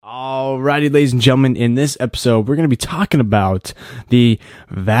Alrighty, ladies and gentlemen, in this episode, we're going to be talking about the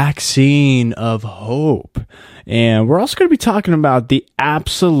vaccine of hope. And we're also going to be talking about the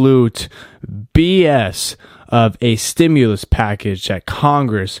absolute BS of a stimulus package that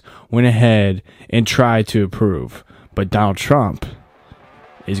Congress went ahead and tried to approve. But Donald Trump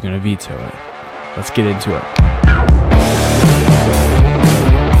is going to veto it. Let's get into it.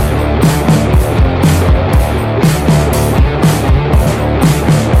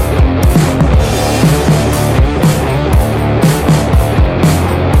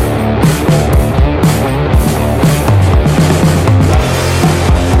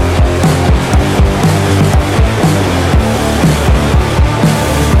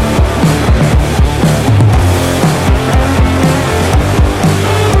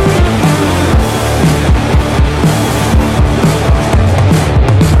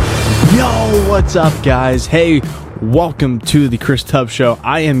 What's up, guys? Hey, welcome to the Chris Tubbs Show.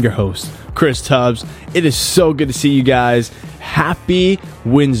 I am your host, Chris Tubbs. It is so good to see you guys. Happy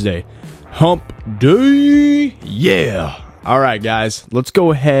Wednesday. Hump Day. Yeah. All right, guys. Let's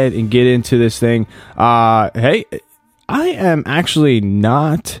go ahead and get into this thing. Hey, I am actually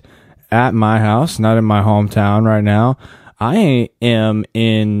not at my house, not in my hometown right now. I am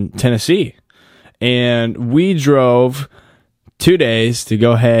in Tennessee. And we drove 2 days to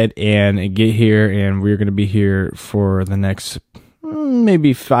go ahead and get here, and we're going to be here for the next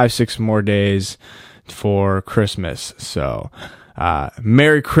maybe 5-6 more days for Christmas. So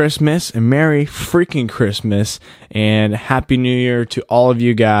Merry Christmas and Merry freaking Christmas and Happy New Year to all of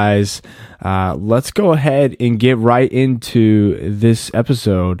you guys. Let's go ahead and get right into this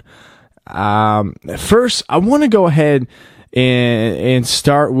episode. First, I want to go ahead and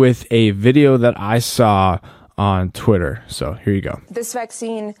start with a video that I saw on Twitter. So here you go. This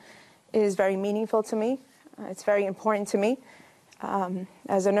vaccine is very meaningful to me. It's very important to me.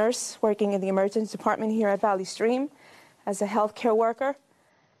 As a nurse working in the emergency department here at Valley Stream, as a healthcare worker,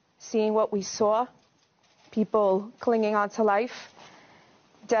 seeing what we saw, people clinging on to life,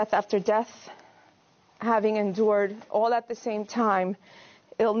 death after death, having endured all at the same time,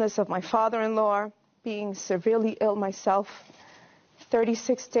 illness of my father-in-law, being severely ill myself,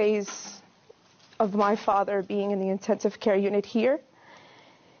 36 days of my father being in the intensive care unit here.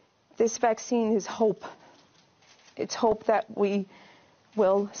 This vaccine is hope. It's hope that we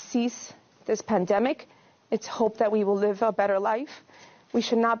will cease this pandemic. It's hope that we will live a better life. We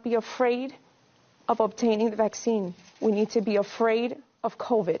should not be afraid of obtaining the vaccine. We need to be afraid of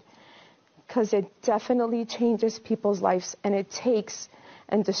COVID because it definitely changes people's lives and it takes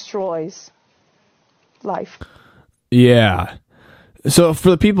and destroys life. Yeah. So for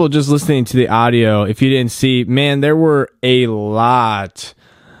the people just listening to the audio, if you didn't see, man, there were a lot.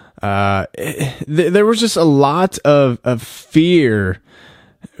 There was just a lot of fear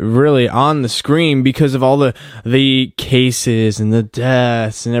really on the screen because of all the cases and the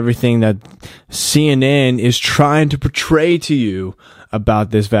deaths and everything that CNN is trying to portray to you about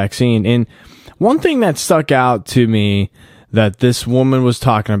this vaccine. And one thing that stuck out to me that this woman was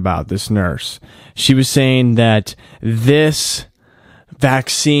talking about, this nurse, she was saying that this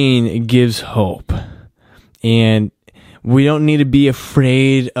vaccine gives hope, and we don't need to be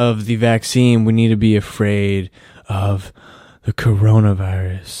afraid of the vaccine. We need to be afraid of the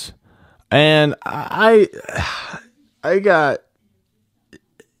coronavirus. And I got,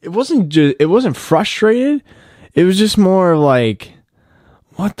 it wasn't frustrated. It was just more like,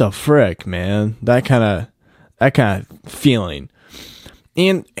 what the frick, man? That kind of feeling.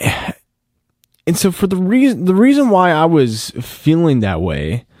 And so for the reason why I was feeling that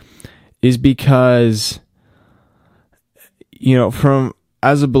way is because, you know,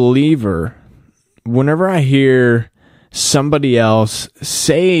 as a believer, whenever I hear somebody else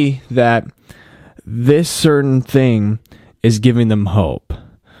say that this certain thing is giving them hope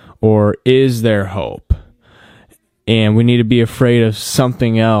or is there hope and we need to be afraid of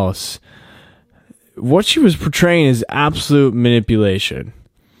something else, what she was portraying is absolute manipulation.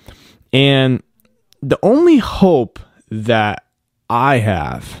 And the only hope that I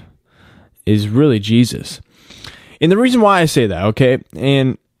have is really Jesus. And the reason why I say that, okay,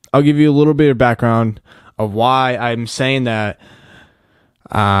 and I'll give you a little bit of background of why I'm saying that.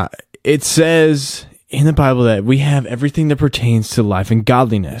 It says in the Bible that we have everything that pertains to life and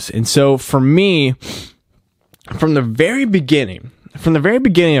godliness. And so for me, from the very beginning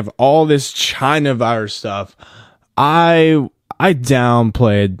of all this China virus stuff, I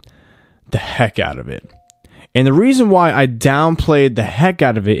downplayed the heck out of it. And the reason why I downplayed the heck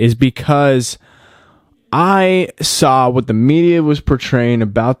out of it is because I saw what the media was portraying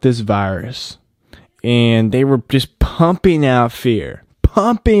about this virus, and they were just pumping out fear.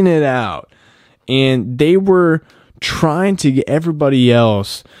 pumping it out. And they were trying to get everybody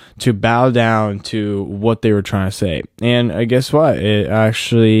else to bow down to what they were trying to say. And guess what?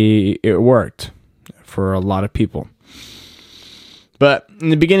 It worked for a lot of people. But in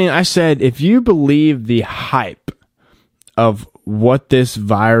the beginning, I said, if you believe the hype of what this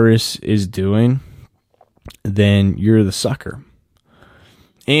virus is doing, then you're the sucker.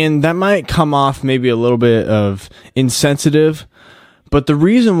 And that might come off maybe a little bit of insensitive, but the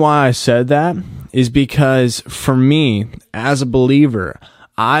reason why I said that is because for me, as a believer,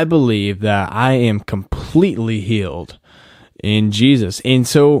 I believe that I am completely healed in Jesus. And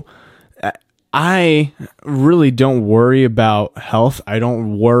so I really don't worry about health. I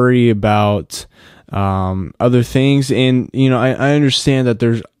don't worry about other things. And, I understand that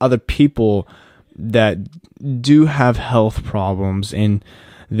there's other people that do have health problems, and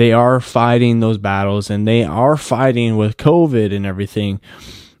they are fighting those battles, and they are fighting with COVID and everything.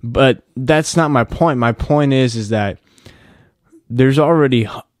 But that's not my point. My point is that there's already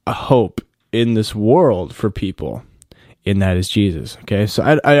a hope in this world for people, and that is Jesus. Okay,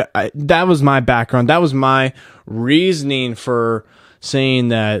 so I that was my background. That was my reasoning for saying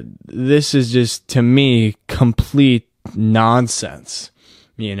that this is just, to me, complete nonsense.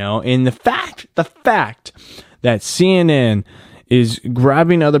 And the fact that CNN is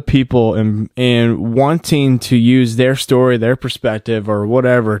grabbing other people and wanting to use their story, their perspective, or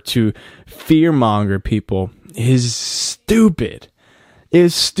whatever to fearmonger people is stupid.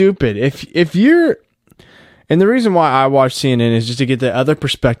 Is stupid. If you're, and the reason why I watch CNN is just to get the other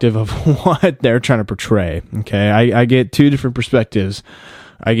perspective of what they're trying to portray. Okay, I get two different perspectives.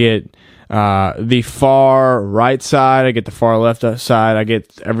 I get the far right side, I get the far left side, I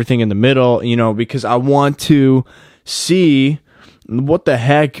get everything in the middle. Because I want to see what the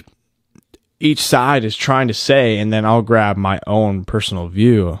heck each side is trying to say, and then I'll grab my own personal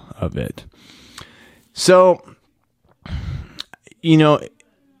view of it. So,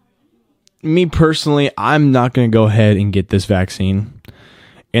 me personally, I'm not going to go ahead and get this vaccine.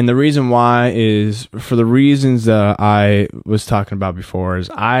 And the reason why is for the reasons that I was talking about before, is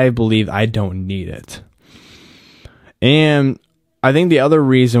I believe I don't need it. And I think the other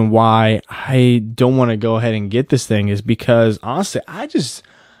reason why I don't want to go ahead and get this thing is because, honestly,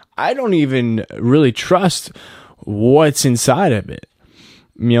 I don't even really trust what's inside of it.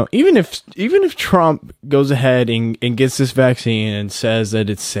 Even if Trump goes ahead and gets this vaccine and says that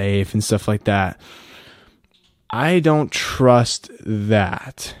it's safe and stuff like that, I don't trust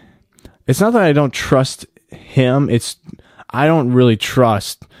that. It's not that I don't trust him. I don't really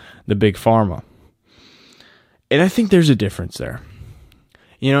trust the big pharma. And I think there's a difference there.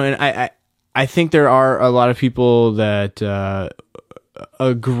 And I think there are a lot of people that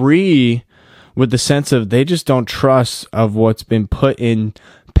agree with the sense of they just don't trust of what's been put in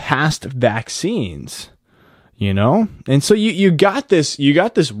past vaccines, And so you got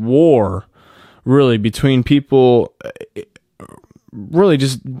this war really between people really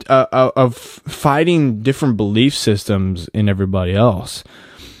just of fighting different belief systems in everybody else.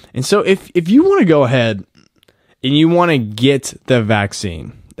 And so if you want to go ahead and you want to get the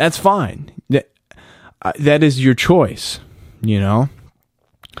vaccine, that's fine. That is your choice,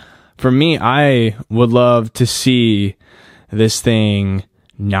 For me, I would love to see this thing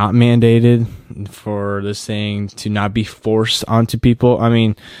not mandated, for this thing to not be forced onto people. I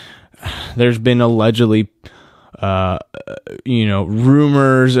mean, there's been allegedly,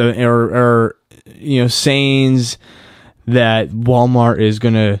 rumors or sayings that Walmart is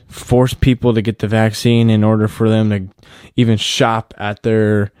going to force people to get the vaccine in order for them to even shop at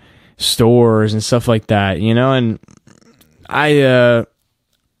their stores and stuff like that, and I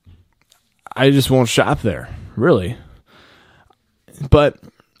just won't shop there, really. But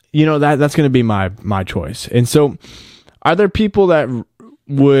that's going to be my choice. And so, are there people that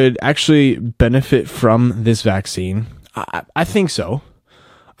would actually benefit from this vaccine? I think so.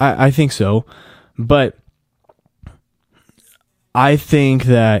 I think so. But I think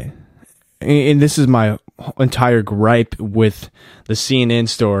that, and this is my entire gripe with the CNN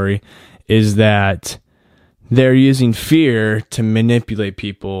story, is that they're using fear to manipulate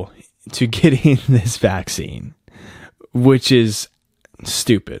people to getting this vaccine, which is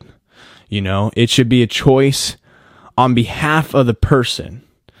stupid. It should be a choice on behalf of the person.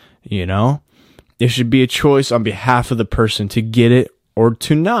 It should be a choice on behalf of the person to get it or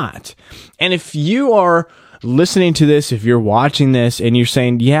to not. And if you are listening to this, if you're watching this and you're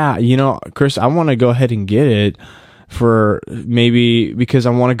saying, yeah, Chris, I want to go ahead and get it for maybe because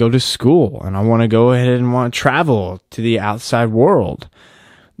I want to go to school and I want to go ahead and want to travel to the outside world.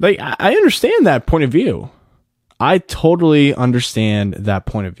 Like, I understand that point of view. I totally understand that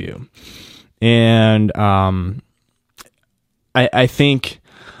point of view. And I think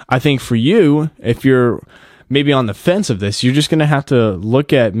for you, if you're maybe on the fence of this, you're just going to have to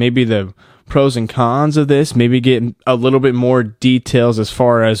look at maybe the pros and cons of this, maybe get a little bit more details as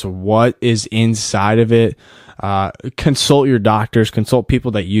far as what is inside of it. Consult your doctors, consult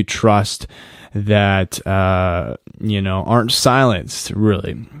people that you trust that, aren't silenced,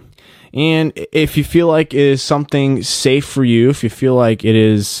 really. And if you feel like it is something safe for you, if you feel like it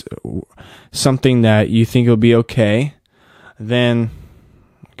is something that you think will be okay, then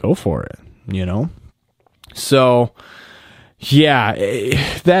go for it, So, yeah,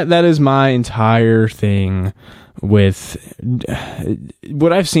 that is my entire thing with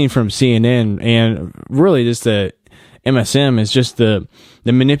what I've seen from CNN, and really just the MSM is just the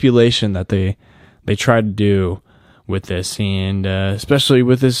manipulation that they try to do with this, and especially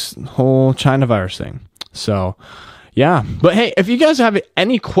with this whole China virus thing. So, yeah. But hey, if you guys have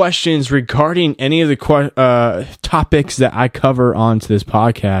any questions regarding any of the topics that I cover onto this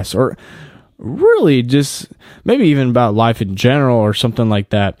podcast, or really just maybe even about life in general or something like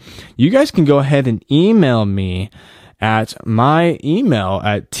that, you guys can go ahead and email me at my email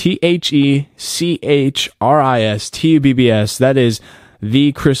at THECHRISTUBBS. That is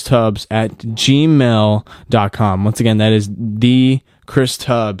thechristubbs@gmail.com. Once again, that is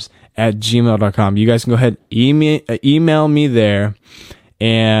thechristubbs@gmail.com. You guys can go ahead and email me there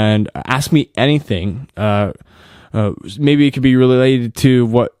and ask me anything. Maybe it could be related to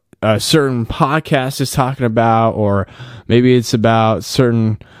what a certain podcast is talking about, or maybe it's about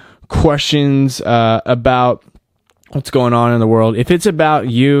certain questions about what's going on in the world. If it's about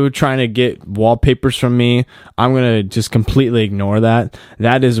you trying to get wallpapers from me, I'm going to just completely ignore that.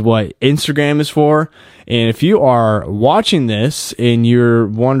 That is what Instagram is for. And if you are watching this and you're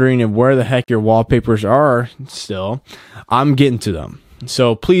wondering where the heck your wallpapers are still, I'm getting to them.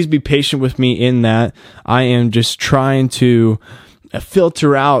 So please be patient with me in that. I am just trying to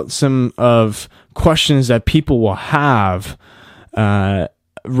filter out some of questions that people will have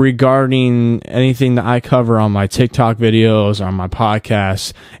regarding anything that I cover on my TikTok videos, on my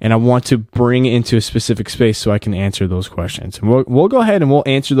podcasts, and I want to bring it into a specific space so I can answer those questions. And we'll go ahead and we'll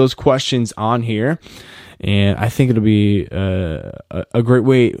answer those questions on here, and I think it'll be a great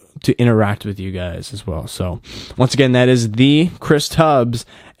way to interact with you guys as well. So once again, that is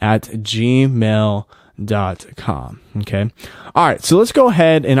thechristubbs@gmail.com. Okay. All right. So let's go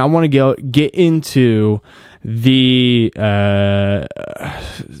ahead, and I want to get into the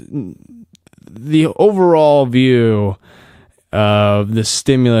overall view of the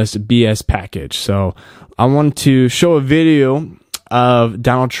stimulus BS package. So I want to show a video of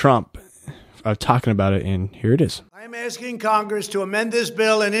Donald Trump talking about it, and here it is. I'm asking Congress to amend this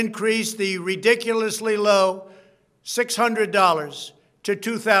bill and increase the ridiculously low $600 to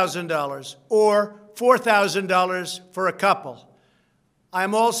 $2,000 or $4,000 for a couple.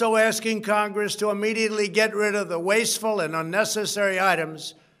 I'm also asking Congress to immediately get rid of the wasteful and unnecessary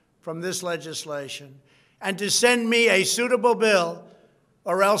items from this legislation and to send me a suitable bill,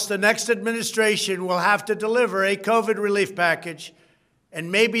 or else the next administration will have to deliver a COVID relief package,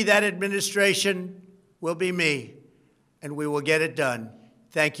 and maybe that administration will be me, and we will get it done.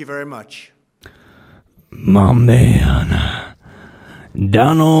 Thank you very much. My man,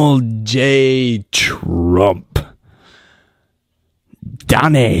 Donald J. Trump.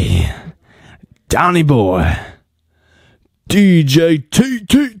 Donnie boy, DJ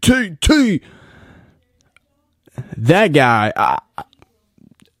T. That guy,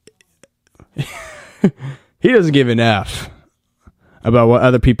 he doesn't give an F about what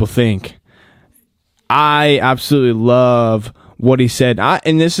other people think. I absolutely love what he said.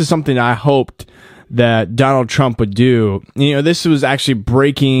 And this is something I hoped that Donald Trump would do. This was actually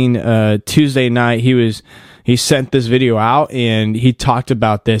breaking Tuesday night. He sent this video out and he talked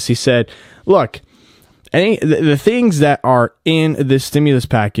about this. He said, look, the things that are in this stimulus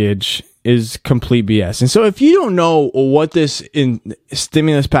package is complete BS. And so if you don't know what this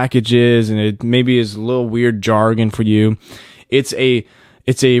stimulus package is, and it maybe is a little weird jargon for you, it's a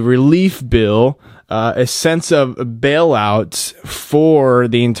relief bill, a sense of bailouts for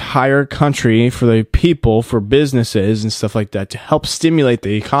the entire country, for the people, for businesses and stuff like that, to help stimulate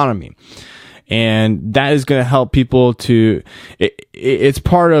the economy. And that is going to help people it's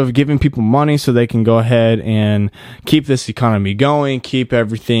part of giving people money so they can go ahead and keep this economy going, keep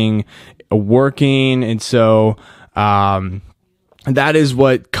everything working. And so, that is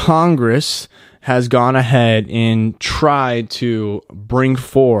what Congress has gone ahead and tried to bring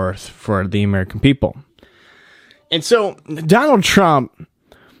forth for the American people. And so Donald Trump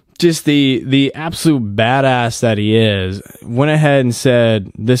just the absolute badass that he is, went ahead and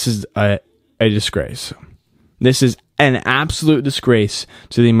said, this is a disgrace. This is an absolute disgrace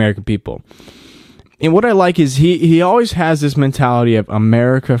to the American people. And what I like is he always has this mentality of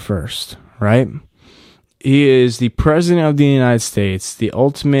America first, right? He is the president of the United States, the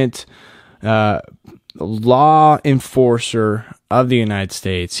ultimate law enforcer of the United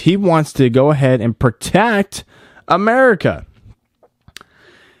States. He wants to go ahead and protect America.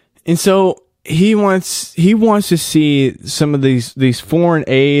 And so he wants to see some of these foreign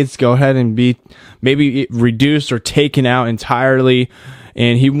aids go ahead and be maybe reduced or taken out entirely,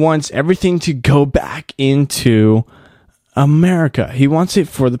 and he wants everything to go back into America. He wants it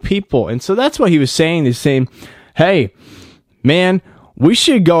for the people. And so that's what he was saying. He's saying, hey, man, we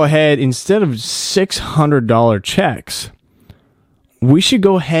should go ahead, instead of $600 checks, we should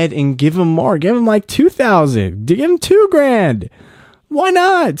go ahead and give them more. Give them like $2,000. Give them $2,000. Why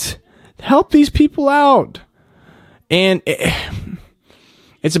not? Help these people out. And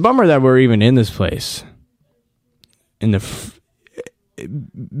it's a bummer that we're even in this place.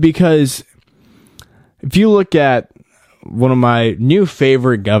 Because if you look at one of my new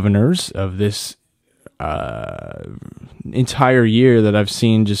favorite governors of this entire year that I've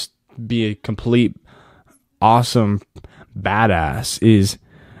seen just be a complete awesome badass, is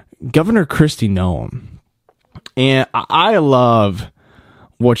Governor Kristi Noem. And I love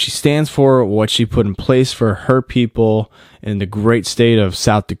what she stands for, what she put in place for her people in the great state of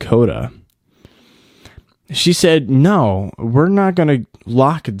South Dakota. She said, no, we're not going to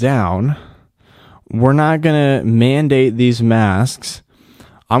lock down. We're not going to mandate these masks.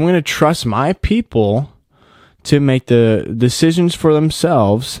 I'm going to trust my people to make the decisions for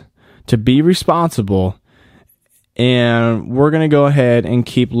themselves, to be responsible, and we're going to go ahead and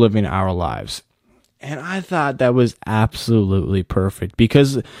keep living our lives. And I thought that was absolutely perfect,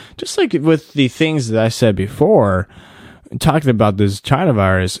 because just like with the things that I said before, talking about this China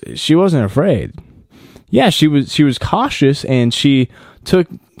virus, she wasn't afraid. Yeah, she was cautious, and she took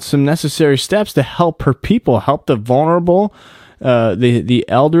some necessary steps to help her people, help the vulnerable, the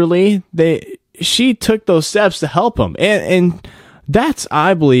elderly. She took those steps to help them, and that's,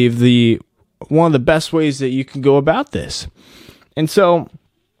 I believe, one of the best ways that you can go about this. And so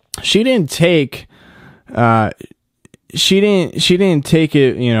she didn't take. She didn't take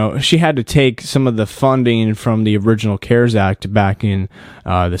it, she had to take some of the funding from the original CARES Act back in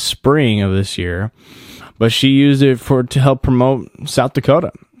the spring of this year, but she used it to help promote South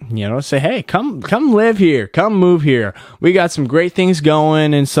Dakota. Say, hey, come live here, come move here. We got some great things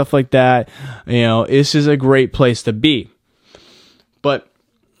going and stuff like that. This is a great place to be. But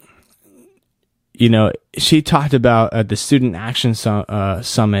she talked about at the Student Action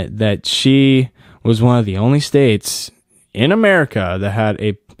Summit that she was one of the only states in America that had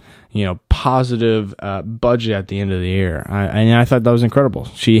a positive budget at the end of the year. And I thought that was incredible.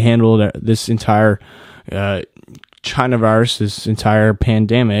 She handled this entire China virus, this entire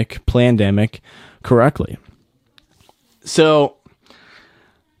pandemic correctly. So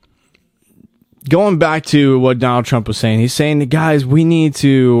going back to what Donald Trump was saying, he's saying that, guys, we need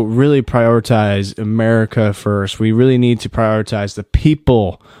to really prioritize America first. We really need to prioritize the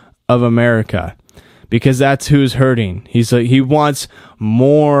people of America, because that's who's hurting. He's like, he wants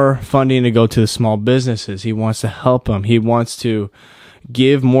more funding to go to the small businesses. He wants to help them. He wants to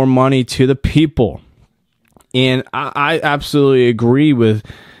give more money to the people. And I absolutely agree with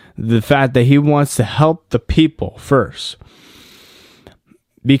the fact that he wants to help the people first.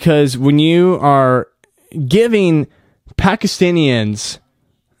 Because when you are giving Pakistanians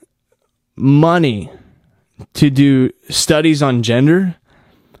money to do studies on gender,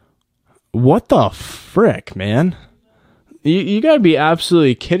 what the frick, man? You gotta be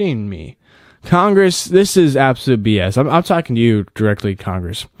absolutely kidding me. Congress, this is absolute BS. I'm talking to you directly,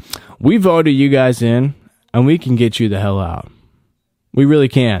 Congress. We voted you guys in, and we can get you the hell out. We really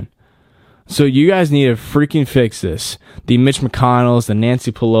can. So you guys need to freaking fix this. The Mitch McConnells, the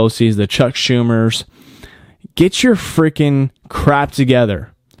Nancy Pelosi's, the Chuck Schumers. Get your freaking crap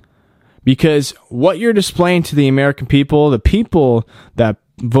together. Because what you're displaying to the American people, the people that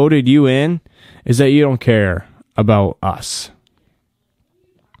voted you in, is that you don't care about us.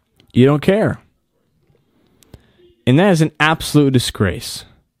 You don't care. And that is an absolute disgrace.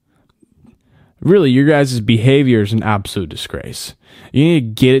 Really, your guys' behavior is an absolute disgrace. You need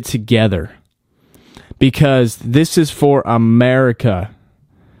to get it together, because this is for America.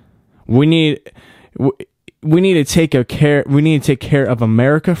 We need to take care of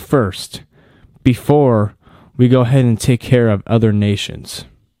America first before we go ahead and take care of other nations.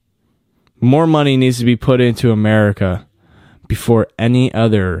 More money needs to be put into America before any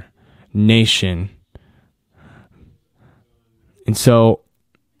other nation. And so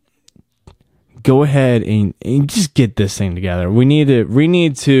go ahead and just get this thing together. We need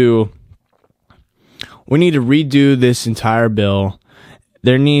to redo this entire bill.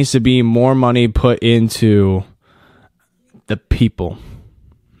 There needs to be more money put into the people.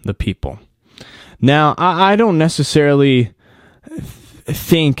 The people. Now, I don't necessarily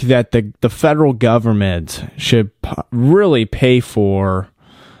think that the federal government should really pay for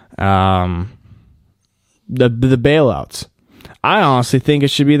the bailouts. I honestly think it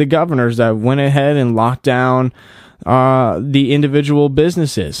should be the governors that went ahead and locked down the individual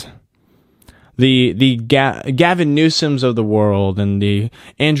businesses. The Gavin Newsoms of the world and the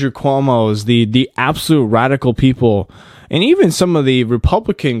Andrew Cuomo's, the absolute radical people, and even some of the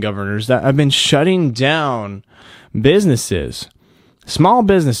Republican governors that have been shutting down businesses, small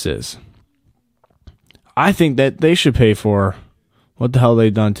businesses. I think that they should pay for what the hell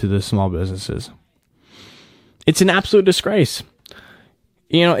they've done to the small businesses. It's an absolute disgrace.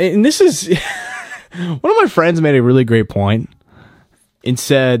 You know, and this is one of my friends made a really great point and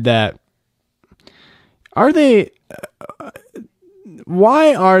said that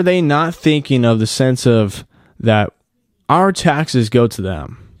why are they not thinking of the sense of that our taxes go to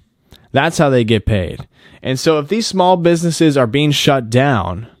them? That's how they get paid. And so if these small businesses are being shut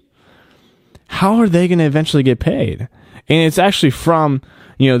down, how are they going to eventually get paid? And it's actually from,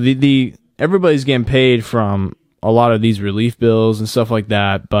 the everybody's getting paid from a lot of these relief bills and stuff like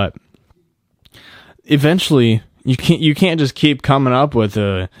that, but eventually you can't just keep coming up with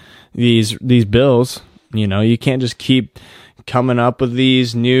these bills. You can't just keep coming up with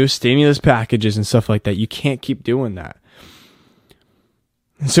these new stimulus packages and stuff like that. You can't keep doing that.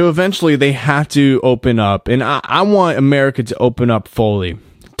 So eventually they have to open up, and I want America to open up fully.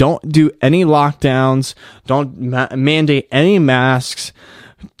 Don't do any lockdowns. Don't mandate any masks.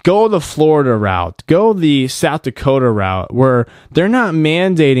 Go the Florida route. Go the South Dakota route where they're not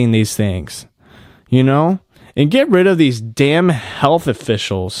mandating these things, and get rid of these damn health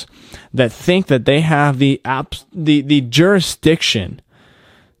officials that think that they have the jurisdiction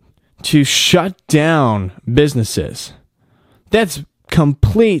to shut down businesses. That's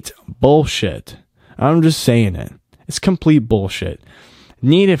complete bullshit. I'm just saying it. It's complete bullshit.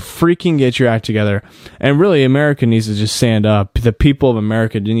 Need to freaking get your act together. And really, America needs to just stand up. The people of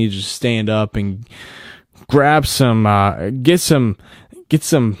America need to just stand up and grab some, get some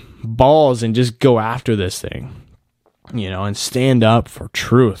balls and just go after this thing, and stand up for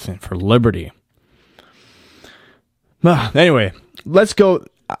truth and for liberty. Anyway, let's go.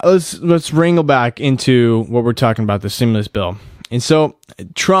 Let's wrangle back into what we're talking about, the stimulus bill. And so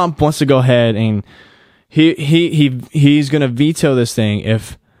Trump wants to go ahead and he's going to veto this thing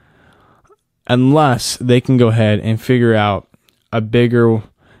unless they can go ahead and figure out a bigger,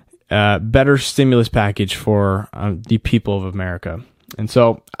 better stimulus package for the people of America. And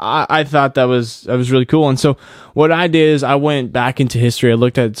so I thought that was really cool. And so what I did is I went back into history. I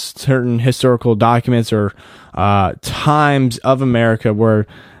looked at certain historical documents or times of America where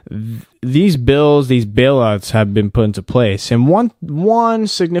these bills, these bailouts have been put into place. And one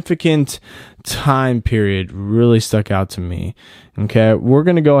significant time period really stuck out to me. Okay, we're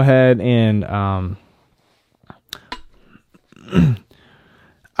going to go ahead and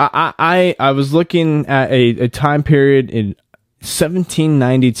I was looking at a time period in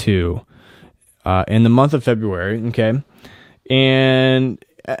 1792 in the month of February. Okay, and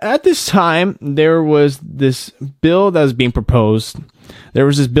at this time there was this bill that was being proposed. There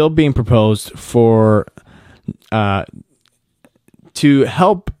was this bill being proposed for to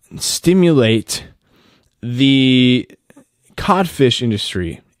help stimulate the codfish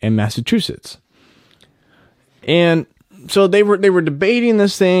industry in Massachusetts. And so they were debating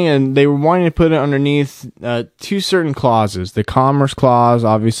this thing, and they were wanting to put it underneath two certain clauses, the Commerce Clause,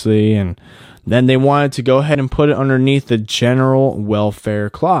 obviously, and then they wanted to go ahead and put it underneath the General Welfare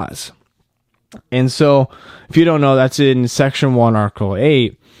Clause. And so, if you don't know, that's in Section 1, Article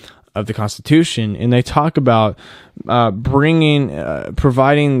 8 of the Constitution, and they talk about providing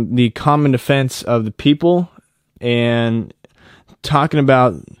the common defense of the people and talking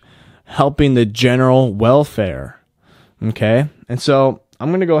about helping the general welfare. Okay? And so, I'm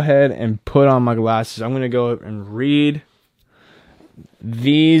going to go ahead and put on my glasses. I'm going to go and read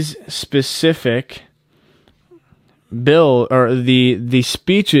these specific bill or the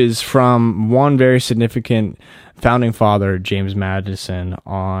speeches from one very significant founding father, James Madison,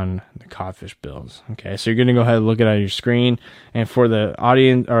 on the codfish bills. Okay, so you're going to go ahead and look at it on your screen, and for the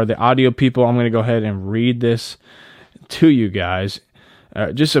audience or the audio people, I'm going to go ahead and read this to you guys.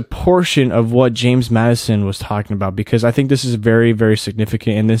 just a portion of what James Madison was talking about, because I think this is very, very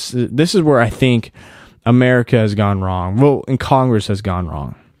significant, and this is where I think America has gone wrong. Well, and Congress has gone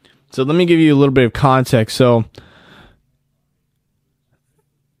wrong. So let me give you a little bit of context. So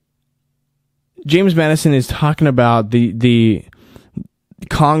James Madison is talking about the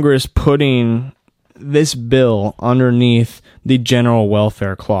Congress putting this bill underneath the general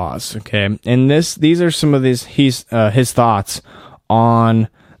welfare clause. Okay, and these are some of his thoughts on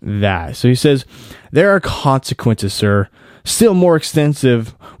that. So he says, there are consequences, sir, still more extensive,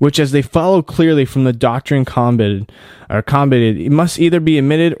 which as they follow clearly from the doctrine combated, it must either be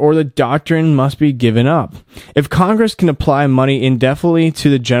admitted or the doctrine must be given up. If Congress can apply money indefinitely to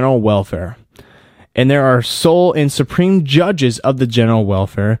the general welfare, and there are sole and supreme judges of the general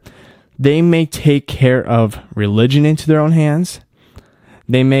welfare, they may take care of religion into their own hands.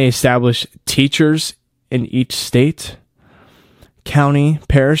 They may establish teachers in each state, county,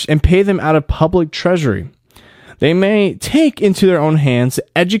 parish, and pay them out of public treasury. They may take into their own hands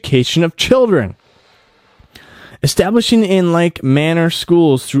the education of children, establishing in like manner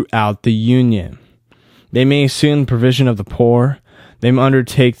schools throughout the Union. They may assume the provision of the poor. They may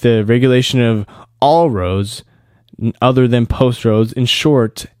undertake the regulation of all roads other than post roads. In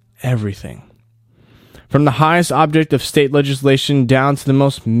short, everything. From the highest object of state legislation down to the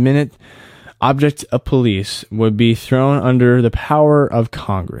most minute object of police would be thrown under the power of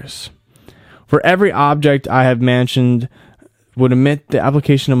Congress. For every object I have mentioned would admit the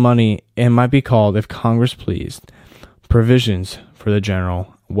application of money and might be called, if Congress pleased, provisions for the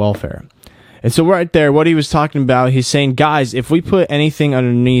general welfare. And so right there, what he was talking about, he's saying, guys, if we put anything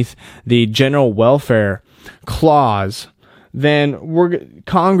underneath the general welfare clause, then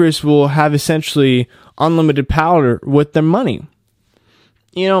Congress will have essentially unlimited power with their money.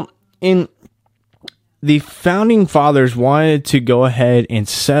 You know, the founding fathers wanted to go ahead and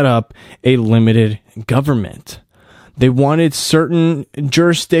set up a limited government. They wanted certain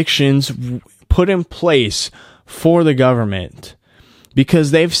jurisdictions put in place for the government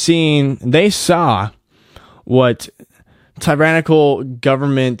because they saw what tyrannical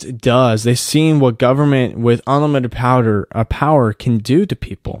government does. They've seen what government with unlimited power can do to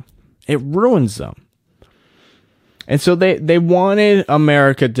people. It ruins them. And so they wanted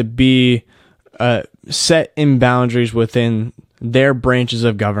America to be set in boundaries within their branches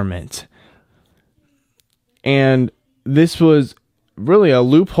of government. And this was really a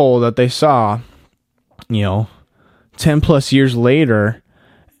loophole that they saw, 10 plus years later,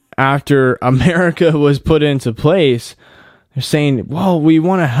 after America was put into place. They're saying, well, we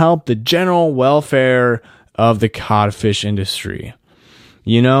want to help the general welfare of the codfish industry.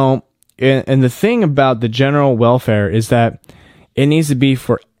 And the thing about the general welfare is that it needs to be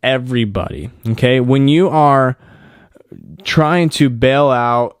for everybody. Okay, when you are trying to bail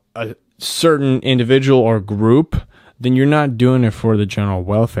out a certain individual or group, then you're not doing it for the general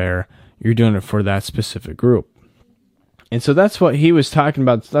welfare. You're doing it for that specific group. And so that's what he was talking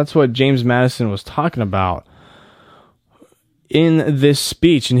about. That's what James Madison was talking about in this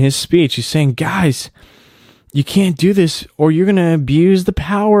speech. In his speech, he's saying, guys, you can't do this or you're going to abuse the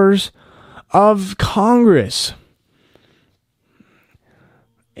powers of Congress.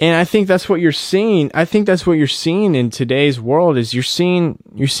 And I think that's what you're seeing. I think that's what you're seeing in today's world is you're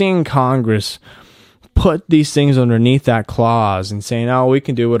seeing Congress put these things underneath that clause and saying, oh, we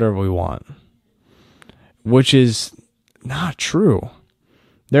can do whatever we want, which is not true.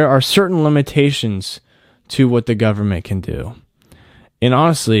 There are certain limitations to what the government can do. And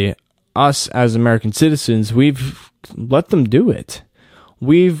honestly, us as American citizens, we've let them do it.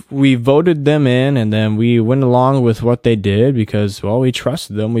 We voted them in, and then we went along with what they did because, well, we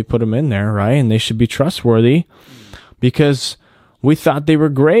trusted them. We put them in there, right? And they should be trustworthy because we thought they were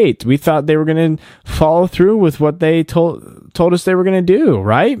great. We thought they were going to follow through with what they told us they were going to do,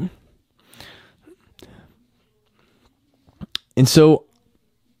 right? And so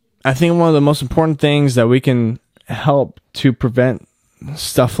I think one of the most important things that we can help to prevent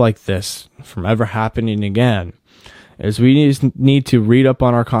stuff like this from ever happening again is we need to read up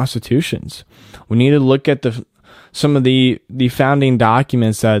on our constitutions. We need to look at some of the founding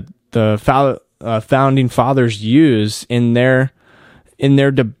documents that the founding fathers use in their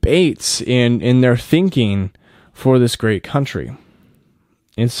debates, in their thinking for this great country.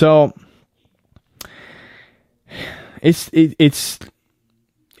 And so it's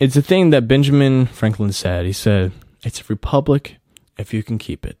a thing that Benjamin Franklin said. He said, "It's a republic if you can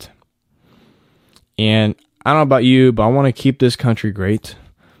keep it." And I don't know about you, but I want to keep this country great.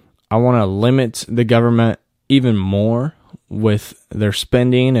 I want to limit the government even more with their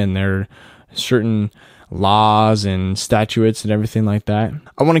spending and their certain laws and statutes and everything like that.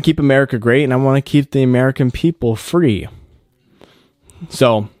 I want to keep America great, and I want to keep the American people free.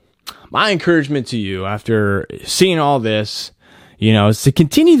 So my encouragement to you after seeing all this, is to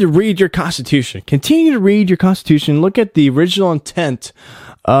continue to read your Constitution. Continue to read your Constitution. Look at the original intent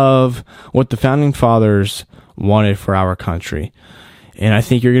of what the Founding Fathers wanted for our country. And I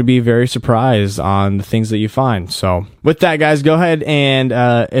think you're going to be very surprised on the things that you find. So with that, guys, go ahead and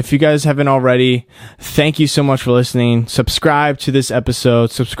if you guys haven't already, thank you so much for listening. Subscribe to this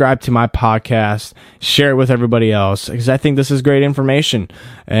episode. Subscribe to my podcast. Share it with everybody else, because I think this is great information.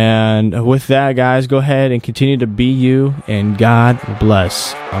 And with that, guys, go ahead and continue to be you, and God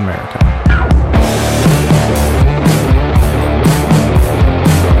bless America.